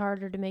probably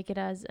harder to make it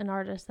as an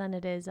artist than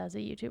it is as a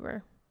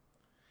YouTuber.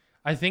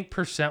 I think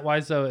percent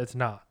wise though, it's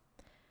not.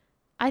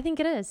 I think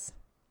it is.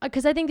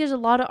 Because I think there's a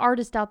lot of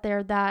artists out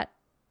there that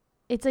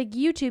it's like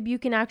YouTube, you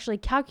can actually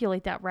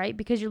calculate that, right?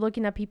 Because you're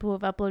looking at people who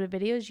have uploaded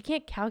videos. You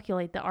can't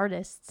calculate the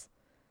artists.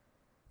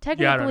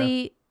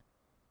 Technically,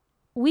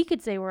 we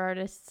could say we're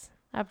artists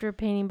after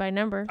painting by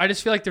number. I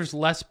just feel like there's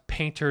less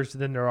painters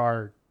than there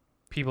are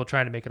people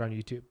trying to make it on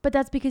YouTube. But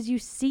that's because you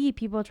see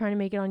people trying to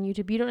make it on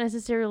YouTube. You don't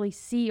necessarily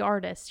see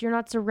artists. You're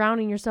not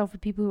surrounding yourself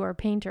with people who are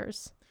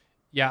painters.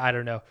 Yeah, I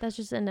don't know. That's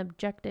just an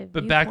objective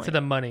But viewpoint. back to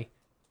the money.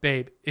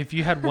 Babe, if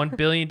you had $1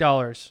 billion,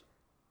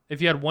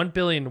 if you had $1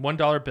 billion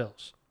 $1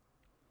 bills.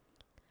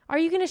 Are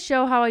you going to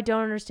show how I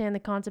don't understand the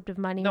concept of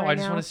money No, right I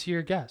just now? want to see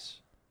your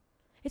guess.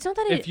 It's not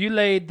that If you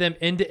laid them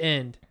end to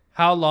end,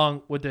 how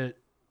long would the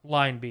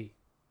line be?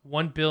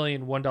 $1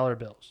 billion $1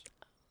 bills.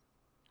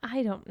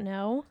 I don't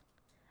know.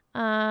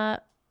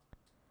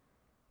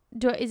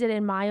 Is it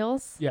in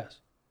miles?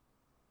 Yes.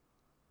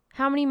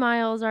 How many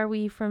miles are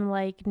we from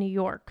like New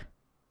York?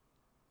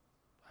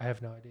 I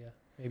have no idea.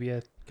 Maybe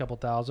a couple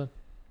thousand.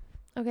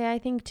 Okay, I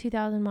think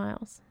 2,000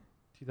 miles.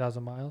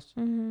 2,000 miles.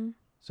 Mm-hmm.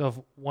 So if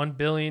 $1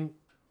 billion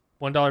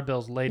 $1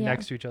 bills laid Yeah.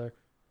 next to each other,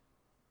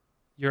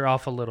 you're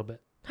off a little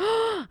bit.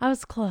 I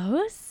was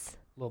close.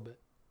 A little bit.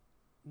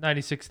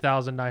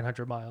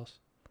 96,900 miles.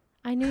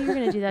 I knew you were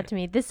going to do that to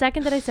me. The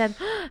second that I said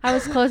I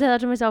was close, I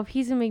thought to myself,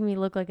 he's going to make me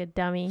look like a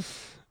dummy.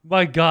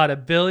 My God,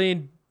 $1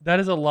 billion. That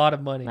is a lot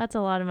of money. That's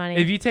a lot of money.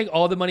 If you take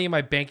all the money in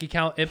my bank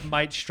account, it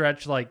might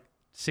stretch like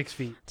 6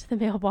 feet. To the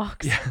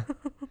mailbox. Yeah.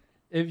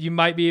 If you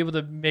might be able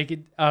to make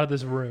it out of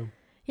this room.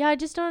 Yeah, I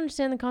just don't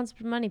understand the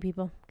concept of money,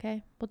 people.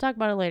 Okay? We'll talk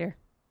about it later.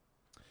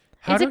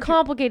 How It's a don't you-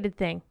 complicated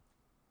thing.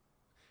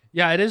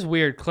 Yeah, it is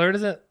weird. Claire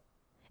doesn't.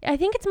 I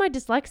think it's my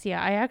dyslexia.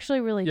 I actually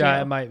really do. Yeah,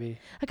 it might be.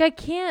 Like, I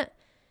can't,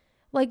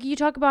 like, you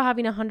talk about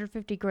having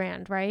 150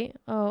 grand, right?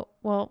 Oh,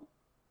 well,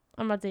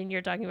 I'm not saying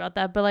you're talking about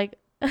that, but like,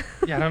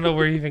 Yeah, I don't know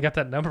where you even got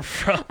that number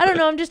from. I don't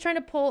know. I'm just trying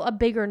to pull a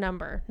bigger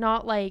number,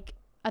 not like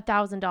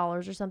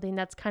 $1,000 or something.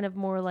 That's kind of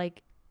more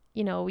like,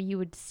 you know, you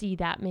would see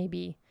that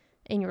maybe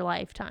in your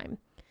lifetime.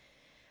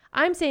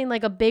 I'm saying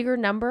like a bigger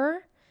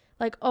number,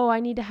 like, oh, I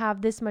need to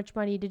have this much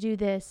money to do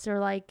this, or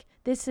like,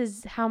 this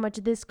is how much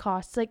this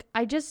costs. Like,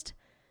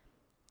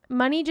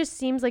 money just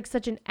seems like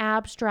such an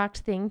abstract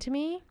thing to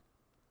me.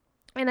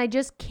 And I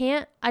just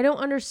can't, I don't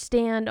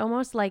understand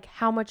almost like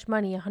how much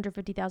money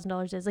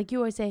 $150,000 is. Like, you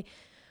always say,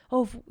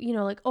 oh,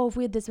 if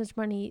we had this much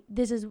money,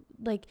 this is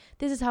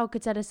how it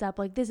could set us up.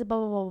 Like, this is blah,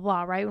 blah, blah, blah,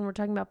 blah, right? When we're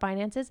talking about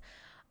finances,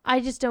 I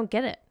just don't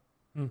get it.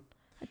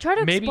 Try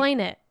to explain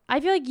it. I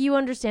feel like you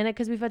understand it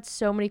because we've had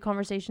so many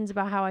conversations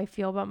about how I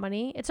feel about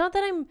money. It's not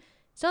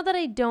that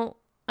I don't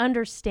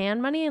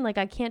understand money and like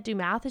I can't do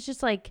math. It's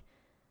just like,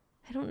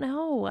 I don't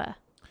know.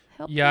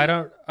 Help Yeah,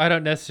 me. I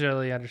don't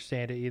necessarily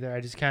understand it either.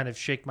 I just kind of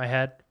shake my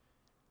head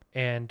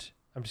and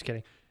I'm just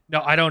kidding.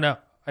 No, I don't know.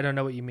 I don't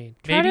know what you mean.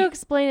 Try to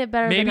explain it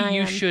better than I am. Maybe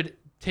you should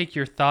take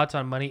your thoughts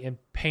on money and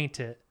paint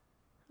it.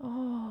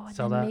 Oh, and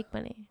Sell then that. make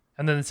money.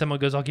 And then someone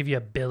goes, I'll give you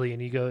 $1 billion.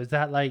 You go, is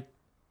that like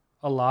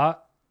a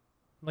lot?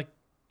 I'm like,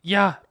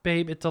 yeah,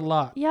 babe, it's a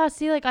lot. Yeah,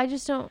 see, like, I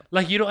just don't.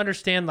 Like, you don't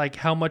understand like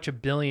how much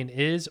 $1 billion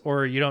is,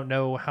 or you don't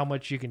know how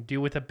much you can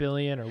do with $1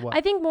 billion, or what?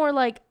 I think more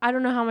like, I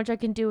don't know how much I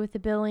can do with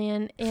 $1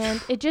 billion.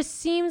 And it just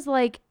seems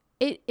like,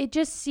 it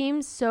just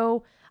seems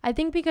so, I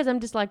think because I'm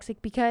dyslexic,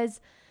 because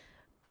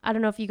I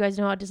don't know if you guys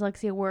know how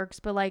dyslexia works,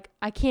 but like,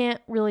 I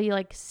can't really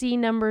like see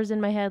numbers in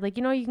my head. Like,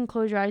 you know, you can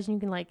close your eyes and you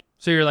can like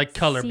So you're like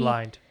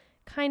colorblind.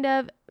 kind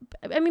of,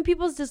 I mean,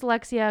 people's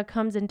dyslexia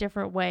comes in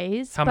different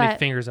ways. How many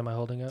fingers am I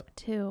holding up?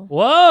 2.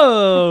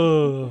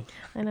 Whoa!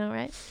 I know,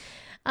 right?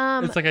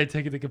 It's like I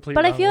take it the complete.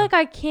 But I wrong feel way.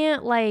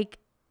 like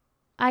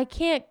I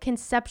can't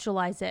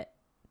conceptualize it.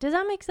 Does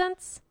that make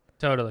sense?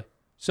 Totally.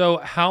 So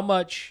how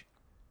much?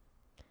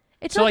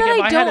 It's So, not like, that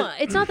if I I had don't.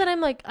 a- It's not that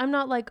I'm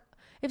not like,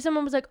 if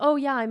someone was like, oh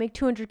yeah, I make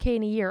 $200K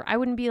in a year, I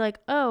wouldn't be like,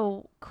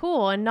 oh,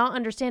 cool, and not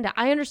understand it.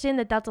 I understand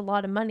that that's a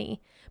lot of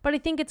money, but I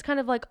think it's kind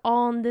of like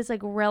on this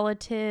like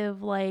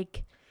relative,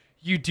 like,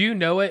 You do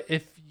know it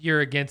if you're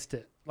against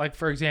it. Like,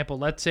 for example,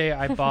 let's say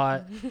I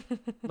bought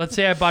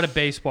a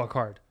baseball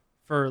card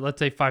for, let's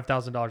say,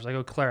 $5,000. I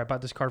go, Claire, I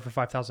bought this card for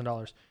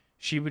 $5,000.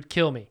 She would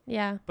kill me.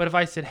 yeah. But if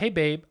I said, hey,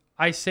 babe,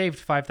 I saved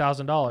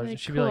 $5,000, Like,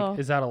 she'd be cool. like,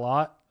 is that a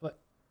lot?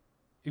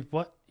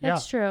 What?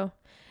 That's true.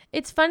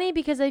 It's funny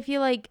because I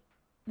feel like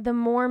the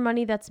more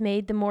money that's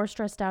made, the more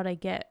stressed out I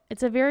get.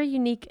 It's a very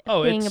unique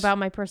thing it's- about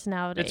my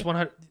personality. It's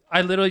 100.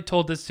 I literally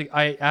told this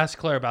I asked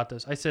Claire about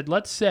this. I said,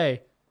 let's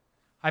say,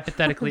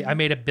 hypothetically, I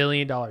made $1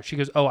 billion. She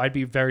goes, oh, I'd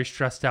be very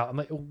stressed out. I'm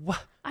like,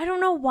 what? I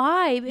don't know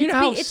why. You know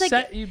how it's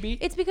upset you'd be?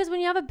 It's because when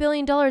you have $1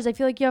 billion, I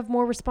feel like you have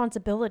more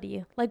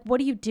responsibility. Like, what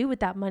do you do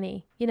with that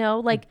money? You know,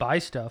 like, buy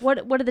stuff.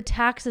 what do the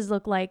taxes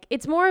look like?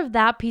 It's more of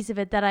that piece of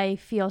it that I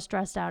feel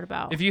stressed out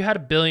about. If you had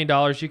 $1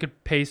 billion, you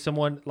could pay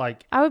someone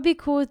like, I would be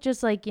cool with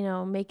just like, you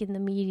know, making the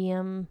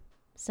medium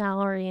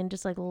salary and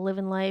just like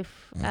living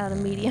life at a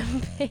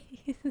medium pace.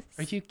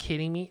 are you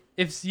kidding me?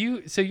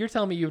 So you're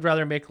telling me you'd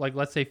rather make like,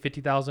 let's say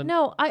 50,000?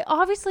 No, I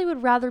obviously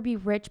would rather be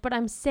rich, but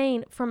I'm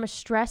saying from a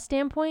stress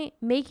standpoint,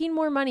 making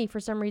more money for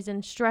some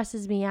reason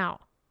stresses me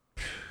out.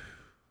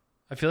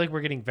 I feel like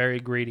we're getting very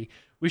greedy.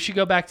 We should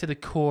go back to the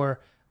core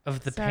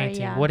of the Sorry,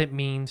 painting, yeah. what it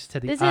means to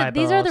the These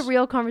eyeballs. are the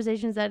real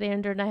conversations that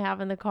Andrew and I have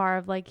in the car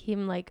of like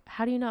him like,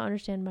 how do you not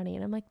understand money?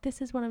 And I'm like,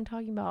 this is what I'm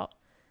talking about.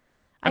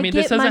 I mean,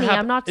 get this doesn't money. happen.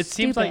 I'm not It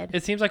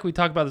stupid. seems like we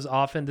talk about this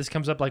often. This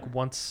comes up like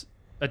once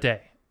a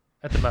day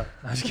at the most.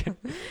 I was kidding.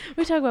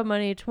 We talk about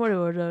money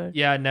 24 hours.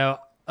 Yeah, no.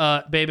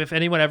 Babe, if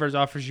anyone ever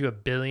offers you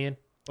 $1 billion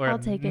or I'll a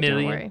take it. Don't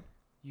million, worry.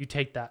 you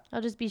take that.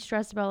 I'll just be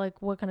stressed about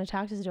like what kind of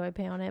taxes do I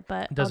pay on it,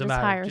 but It doesn't I'll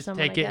just matter. hire Just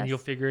someone. take it and you'll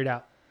figure it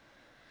out.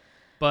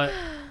 But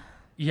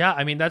yeah,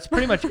 I mean, that's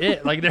pretty much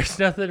it. Like, there's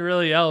nothing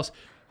really else.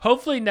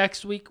 Hopefully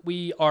next week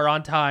we are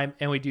on time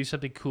and we do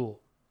something cool.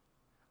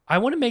 I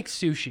want to make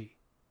sushi.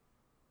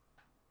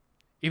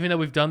 Even though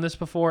we've done this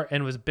before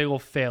and it was a big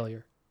old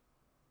failure.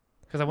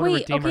 Because I want to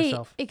redeem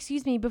ourselves.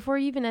 Excuse me, before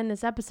you even end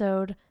this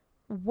episode,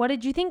 what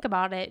did you think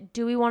about it?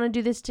 Do we want to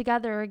do this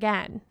together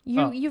again?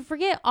 You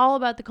forget all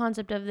about the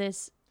concept of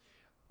this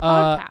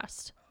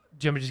podcast.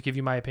 Do you want me to just give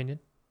you my opinion?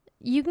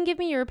 You can give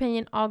me your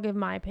opinion. I'll give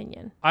my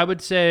opinion. I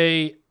would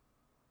say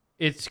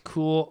it's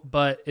cool,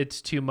 but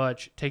it's too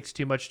much. It takes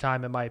too much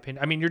time, in my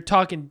opinion. I mean, you're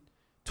talking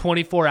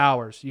 24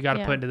 hours you got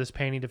to put into this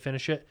painting to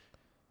finish it.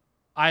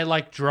 I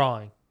like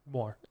drawing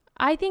more.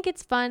 I think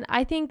it's fun.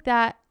 I think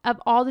that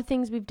of all the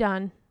things we've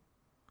done,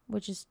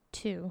 which is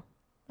 2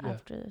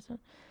 after this one,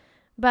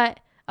 but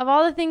of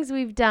all the things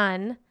we've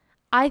done,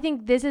 I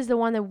think this is the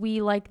one that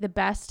we like the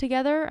best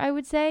together, I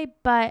would say,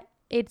 but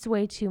it's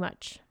way too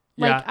much.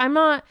 Like, I'm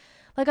not,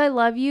 like, I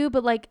love you,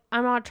 but like,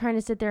 I'm not trying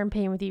to sit there and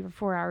paint with you for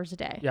 4 hours a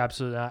day. Yeah,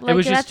 absolutely not. Like, it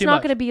was just that's too not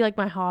much. going to be like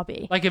my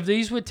hobby. Like, if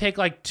these would take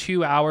like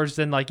 2 hours,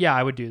 then like, yeah,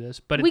 I would do this.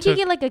 But we could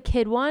get like a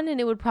kid one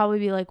and it would probably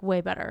be like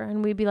way better.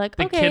 And we'd be like,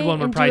 the okay. kid one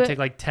would and probably do take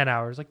like 10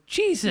 hours. Like,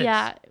 Jesus.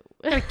 Yeah.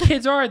 What kind of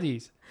kids are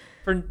these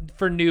for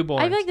newborns?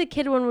 I feel like the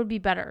kid one would be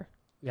better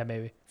Yeah,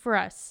 maybe. for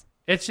us.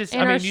 It's just,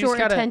 And I mean, our you short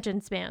just gotta,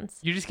 attention spans.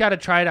 you just got to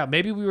try it out.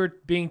 Maybe we were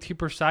being too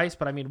precise,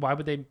 but I mean, why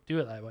would they do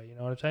it that way? You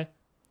know what I'm saying?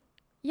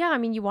 Yeah, I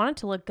mean, you want it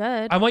to look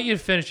good. I want you to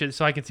finish it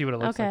so I can see what it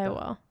looks like. Okay, though.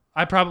 well.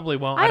 I probably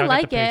won't. I don't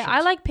like get the it. I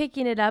patience. like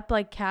picking it up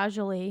like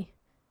casually.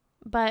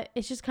 But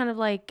it's just kind of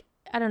like,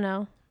 I don't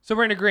know. So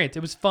we're in agreement. It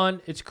was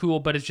fun. It's cool,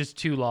 but it's just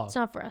too long. It's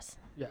not for us.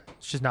 Yeah,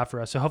 it's just not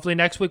for us. So hopefully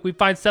next week we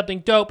find something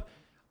dope.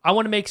 I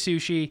want to make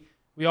sushi.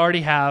 We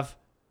already have,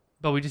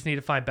 but we just need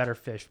to find better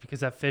fish because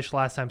that fish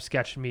last time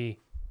sketched me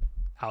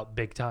out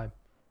big time.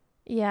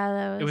 Yeah,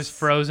 that was. It was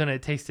frozen.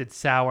 It tasted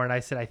sour, and I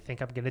said, I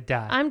think I'm going to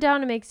die. I'm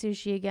down to make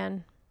sushi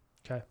again.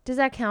 Okay. Does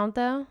that count,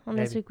 though, on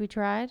this Maybe. week we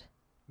tried?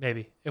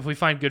 Maybe. If we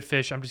find good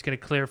fish, I'm just going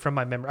to clear it from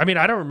my memory. I mean,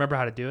 I don't remember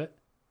how to do it.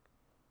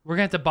 We're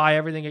going to have to buy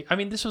everything. I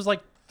mean, this was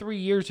like 3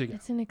 years ago.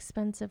 It's an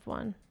expensive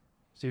one.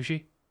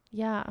 Sushi?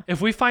 Yeah. If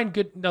we find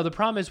good... No, the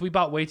problem is we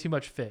bought way too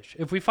much fish.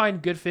 If we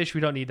find good fish, we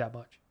don't need that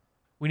much.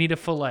 We need a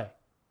fillet.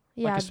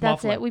 Yeah, a small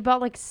that's fillet. it. We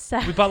bought like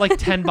 7. We bought like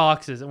 10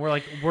 boxes, and we're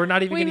like, we're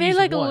not even We going to made use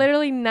like one.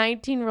 literally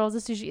 19 rolls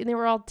of sushi, and they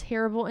were all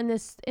terrible. And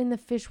the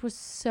fish was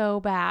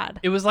so bad.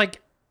 It was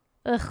like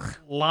Ugh.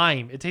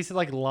 lime. It tasted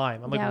like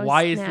lime. I'm Yeah, it like, was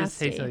why is this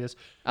nasty. tasting like this?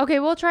 Okay,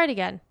 we'll try it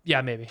again.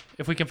 Yeah, maybe.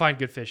 If we can find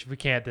good fish. If we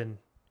can't, then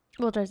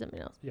We'll try something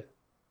else.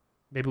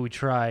 maybe we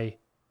try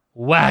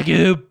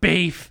Wagyu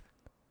beef.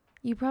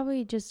 You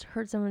probably just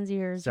hurt someone's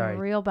ears Sorry.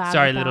 real bad.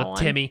 Sorry, with that little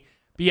one. Timmy.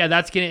 But yeah,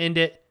 that's going to end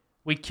it.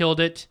 We killed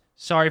it.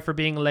 Sorry for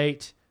being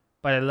late,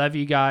 but I love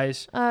you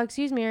guys.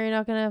 Excuse me, are you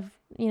not gonna,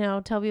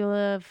 tell people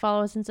to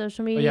follow us on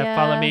social But media? yeah,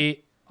 follow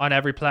me on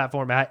every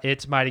platform at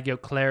It's Mighty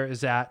Goat. Claire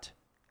is at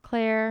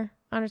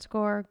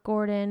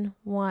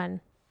Claire_Gordon1.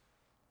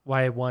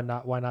 why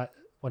not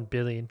 1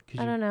 billion?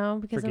 I don't know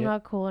because forget. I'm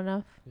not cool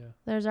enough. Yeah.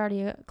 There's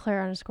already a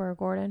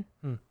Claire_Gordon.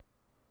 All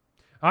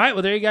right,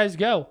 well, there you guys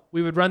go.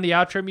 We would run the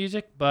outro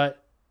music,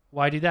 but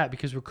why do that?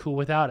 Because we're cool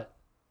without it.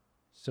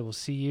 So we'll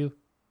see you.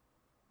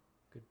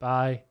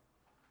 Goodbye.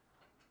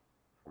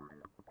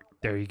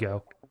 There you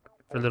go.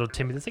 For little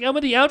Timmy that's like, I'm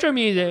with the outro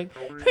music.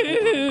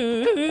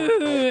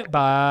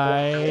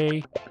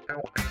 Bye.